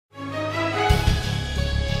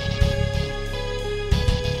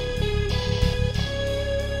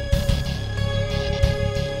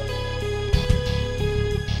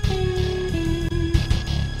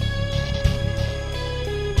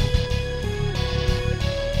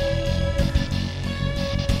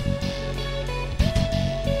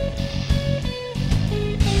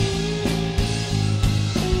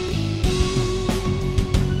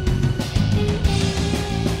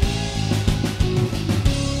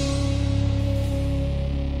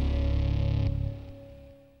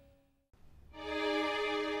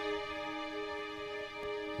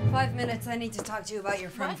5 minutes. I need to talk to you about your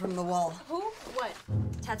friend from the wall. Who? What?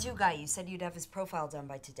 Tattoo guy. You said you'd have his profile done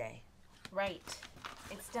by today. Right.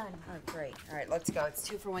 It's done. Oh, great. All right, let's go. It's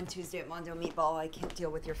 2 for 1 Tuesday at Mondo Meatball. I can't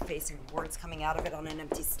deal with your face and words coming out of it on an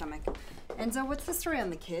empty stomach. Enzo, what's the story on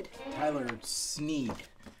the kid? Tyler Sneed.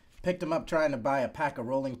 Picked him up trying to buy a pack of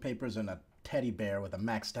rolling papers and a teddy bear with a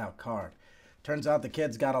maxed out card. Turns out the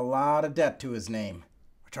kid's got a lot of debt to his name.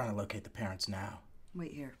 We're trying to locate the parents now.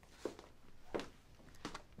 Wait here.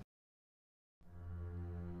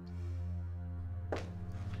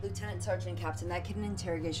 Lieutenant Sergeant Captain, that kid in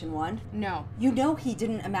interrogation 1? No. You know he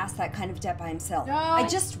didn't amass that kind of debt by himself. No, I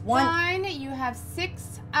just want... Fine, you have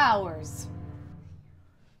 6 hours.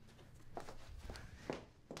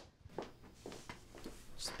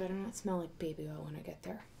 Just better not smell like baby oil when I get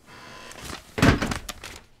there.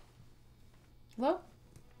 Hello?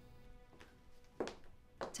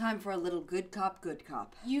 Time for a little good cop, good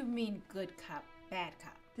cop. You mean good cop, bad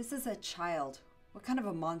cop. This is a child. What kind of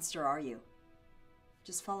a monster are you?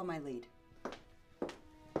 Just follow my lead.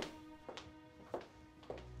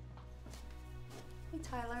 Hey,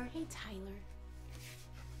 Tyler. Hey, Tyler.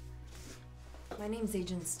 My name's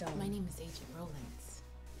Agent Stone. My name is Agent Rollins.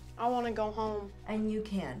 I want to go home. And you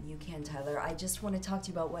can, Tyler. I just want to talk to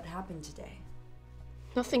you about what happened today.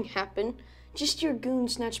 Nothing happened. Just your goon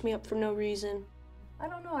snatched me up for no reason. I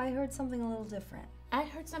don't know, I heard something a little different. I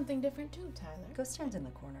heard something different too, Tyler. Go stand in the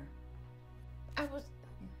corner. I was...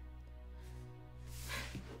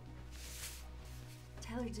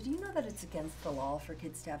 Tyler, did you know that it's against the law for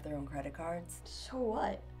kids to have their own credit cards? So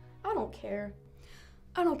what? I don't care.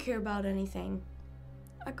 I don't care about anything.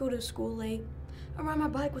 I go to school late. I ride my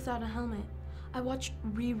bike without a helmet. I watch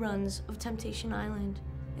reruns of Temptation Island.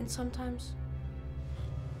 And sometimes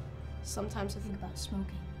I think about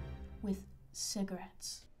smoking with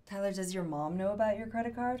cigarettes. Tyler, does your mom know about your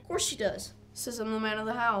credit card? Of course she does. Says I'm the man of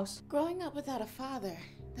the house. Growing up without a father,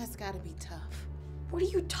 that's gotta be tough. What are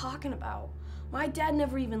you talking about? My dad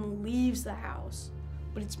never even leaves the house.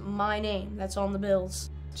 But it's my name that's on the bills.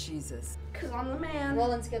 Jesus. 'Cause I'm the man.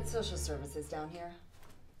 Rollins gets social services down here.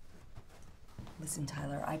 Listen,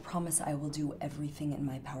 Tyler, I promise I will do everything in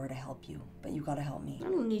my power to help you, but you gotta help me. I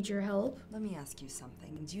don't need your help. Let me ask you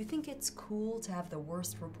something. Do you think it's cool to have the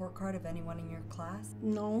worst report card of anyone in your class?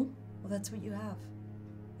 No. Well, that's what you have.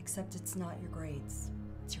 Except it's not your grades,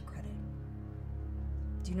 it's your credit.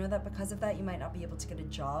 Do you know that because of that, you might not be able to get a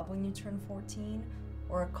job when you turn 14,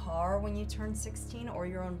 or a car when you turn 16, or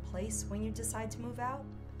your own place when you decide to move out?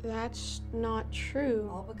 That's not true.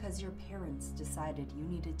 All because your parents decided you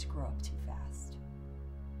needed to grow up too fast.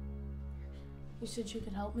 You said you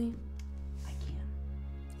could help me? I can.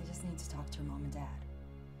 I just need to talk to your mom and dad.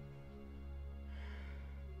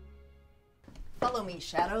 Follow me,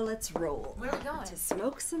 Shadow. Let's roll. Where are we going? To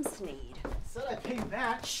smoke some Sneed. Said I came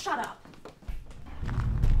back. Shut up.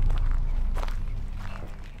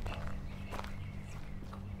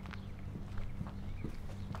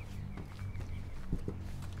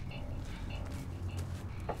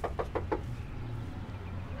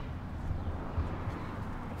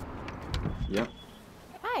 Yep.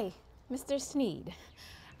 Hi, Mr. Sneed.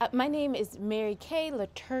 My name is Mary Kay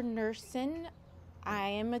Laturnerson. I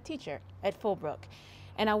am a teacher at Fullbrook,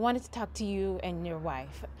 and I wanted to talk to you and your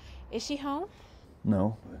wife. Is she home?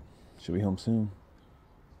 No, but she'll be home soon.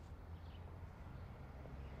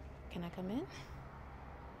 Can I come in?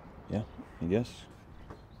 Yeah, I guess.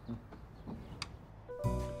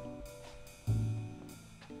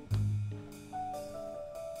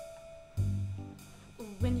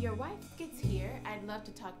 When your wife gets here, I'd love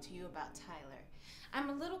to talk to you about Tyler.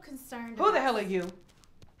 I'm a little concerned Who the hell are you?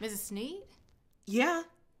 Mrs. Sneed? Yeah?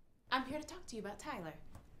 I'm here to talk to you about Tyler.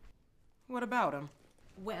 What about him?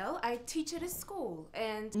 Well, I teach at a school,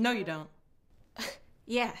 and... No, you don't.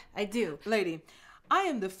 Yeah, I do. Lady, I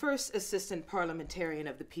am the first assistant parliamentarian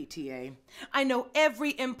of the PTA. I know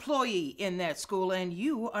every employee in that school, and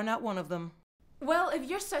you are not one of them. Well, if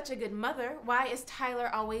you're such a good mother, why is Tyler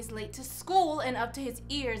always late to school and up to his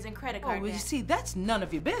ears in credit card Oh, well, you debt? see, that's none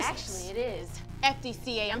of your business. Actually, it is.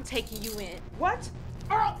 FDCA, I'm taking you in. What?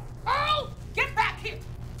 Earl! Earl! Get back here!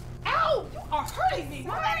 Ow! You are hurting me!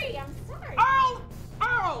 Sorry, I'm sorry. Earl!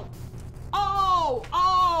 Earl!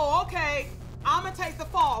 Oh, okay. I'm gonna take the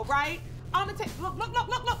fall, right? I'm gonna take... Look,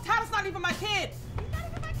 Tyler's not even my kid. He's not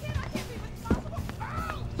even my kid. I can't be responsible.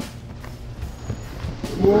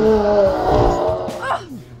 Earl!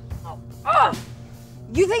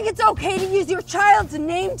 You think it's okay to use your child's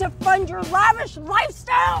name to fund your lavish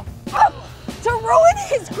lifestyle? To ruin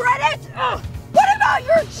his credit? What about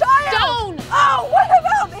your child? Don't! Oh, what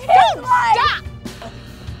about his Don't life? stop!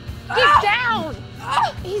 He's down!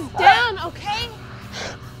 He's down, okay?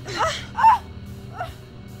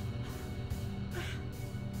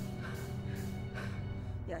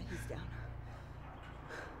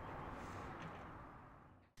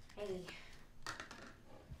 Hey.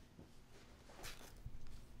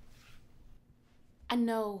 I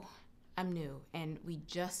know I'm new and we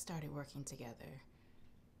just started working together,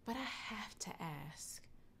 but I have to ask,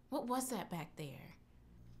 what was that back there?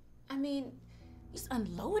 I mean, you just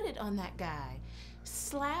unloaded on that guy.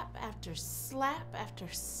 Slap after slap after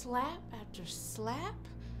slap after slap.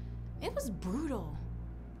 It was brutal.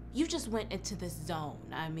 You just went into this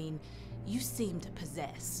zone. I mean, you seemed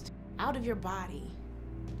possessed, out of your body.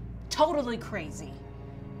 Totally crazy.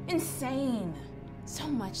 Insane. So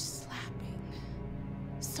much slapping.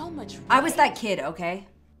 So much I was that rage. kid, okay?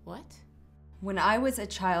 What? When I was a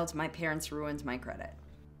child, my parents ruined my credit.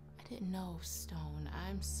 I didn't know, Stone.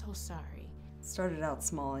 I'm so sorry. Started out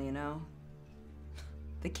small, you know?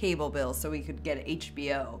 The cable bill so we could get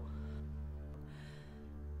HBO.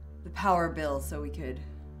 The power bill so we could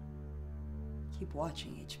keep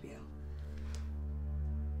watching HBO.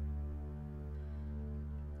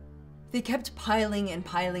 They kept piling and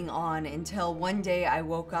piling on until one day I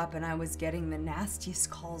woke up and I was getting the nastiest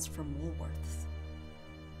calls from Woolworths.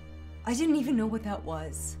 I didn't even know what that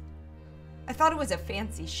was. I thought it was a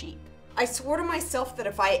fancy sheep. I swore to myself that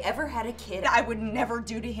if I ever had a kid, I would never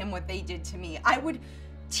do to him what they did to me. I would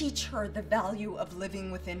teach her the value of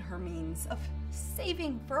living within her means, of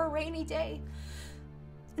saving for a rainy day,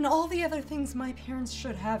 and all the other things my parents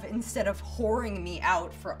should have instead of whoring me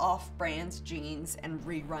out for off-brand jeans and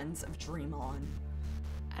reruns of Dream On.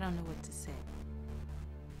 I don't know what to say.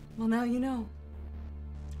 Well, now you know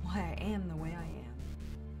why I am the way I am.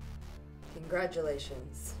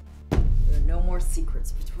 Congratulations. There are no more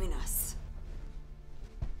secrets between us.